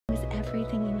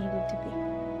everything he needed to be,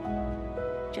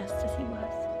 just as he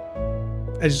was.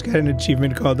 I just got an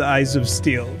achievement called the Eyes of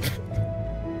Steel.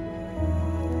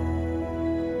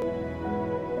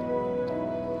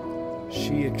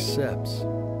 She accepts.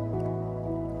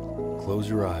 Close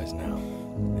your eyes now,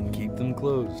 and keep them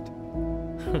closed.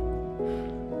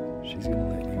 She's gonna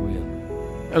let you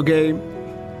in. Okay.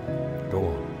 Go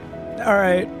on. All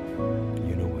right.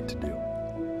 You know what to do.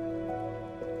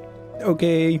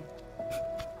 Okay.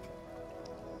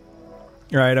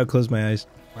 All right, I'll close my eyes.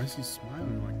 Why is he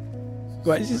smiling like?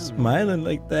 Why is he smiling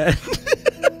like that?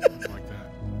 Like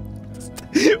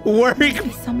that. Work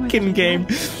Somewhere fucking game.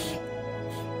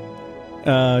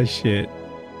 Oh shit.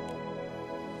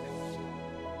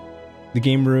 The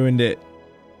game ruined it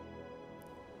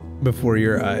before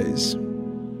your eyes.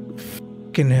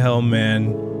 Fucking hell,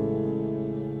 man.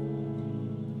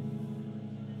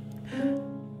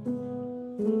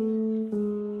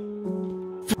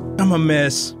 I'm a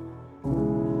mess.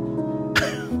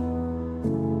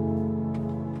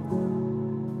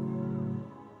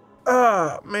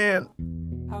 Oh, man.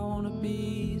 I wanna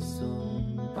be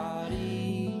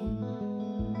somebody.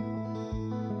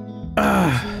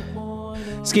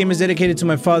 This game is dedicated to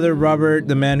my father, Robert,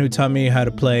 the man who taught me how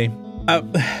to play. I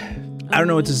don't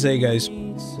know what to say, guys.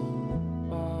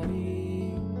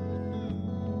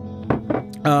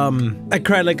 I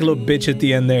cried like a little bitch at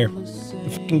the end there. The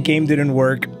fucking game didn't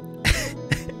work.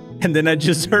 And then I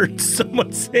just heard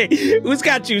someone say, "Who's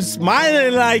got you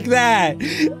smiling like that?"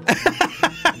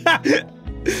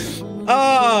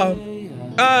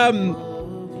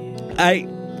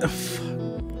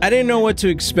 I didn't know what to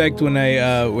expect when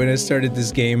I started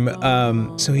this game.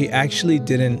 So he actually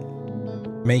didn't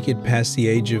make it past the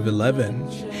age of 11.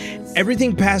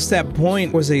 Everything past that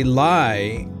point was a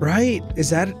lie, right?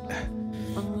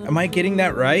 Am I getting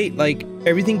that right? Like,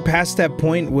 everything past that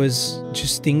point was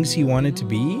just things he wanted to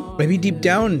be? Maybe deep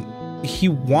down, he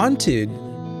wanted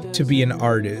to be an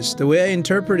artist. The way I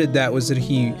interpreted that was that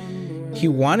he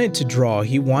wanted to draw,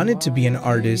 he wanted to be an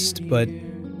artist, but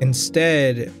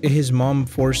instead, his mom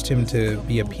forced him to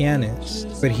be a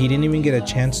pianist. But he didn't even get a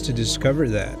chance to discover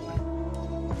that.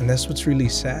 And that's what's really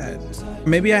sad.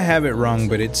 Maybe I have it wrong,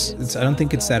 but I don't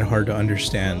think it's that hard to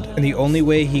understand. And the only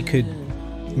way he could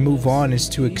move on is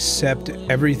to accept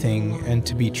everything and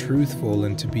to be truthful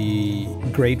and to be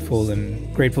grateful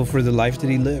for the life that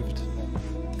he lived.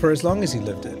 For as long as he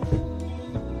lived it.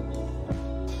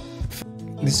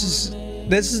 This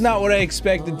is not what I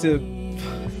expected to.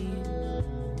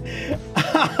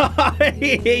 I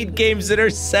hate games that are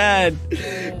sad,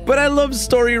 but I love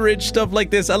story-rich stuff like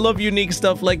this. I love unique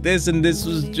stuff like this, and this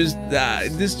was just,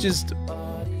 it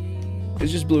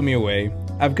just blew me away.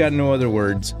 I've got no other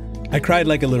words. I cried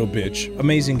like a little bitch.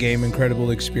 Amazing game,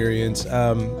 incredible experience.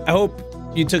 I hope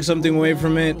you took something away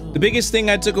from it. The biggest thing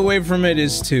I took away from it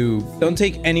is to don't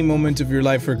take any moment of your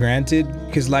life for granted,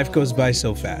 because life goes by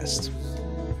so fast.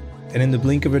 And in the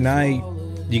blink of an eye,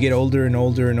 you get older and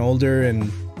older and older,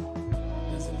 and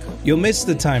you'll miss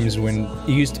the times when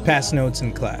you used to pass notes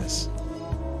in class.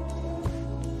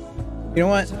 You know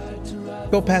what?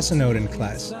 Go pass a note in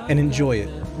class and enjoy it.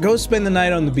 Go spend the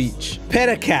night on the beach. Pet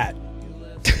a cat.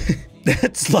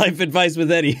 That's life advice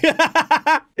with Eddie.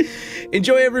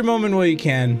 Enjoy every moment while you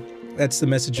can. That's the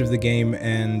message of the game,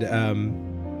 and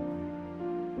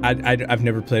I've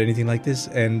never played anything like this,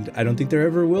 and I don't think there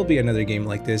ever will be another game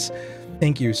like this.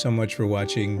 Thank you so much for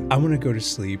watching. I'm gonna go to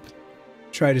sleep.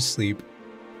 Try to sleep.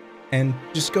 And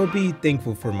just go be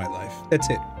thankful for my life. That's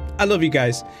it. I love you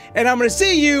guys. And I'm gonna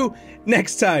see you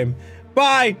next time.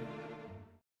 Bye!